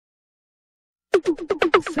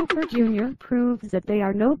Super Junior proves that they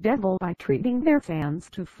are no devil by treating their fans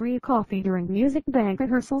to free coffee during Music Bank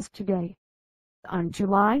rehearsals today. On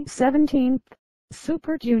July 17th,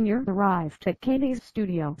 Super Junior arrived at Katie's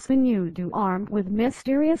studios in Udo armed with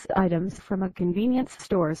mysterious items from a convenience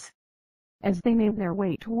stores. As they made their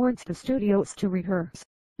way towards the studios to rehearse,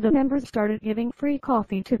 the members started giving free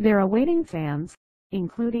coffee to their awaiting fans,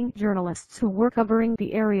 including journalists who were covering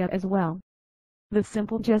the area as well. The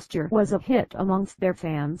simple gesture was a hit amongst their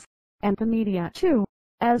fans, and the media too,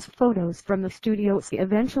 as photos from the studios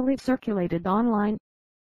eventually circulated online.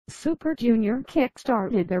 Super Junior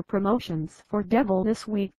kick-started their promotions for Devil this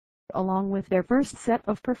week, along with their first set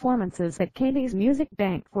of performances at Katie's Music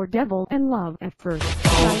Bank for Devil and Love at First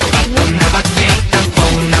Sight.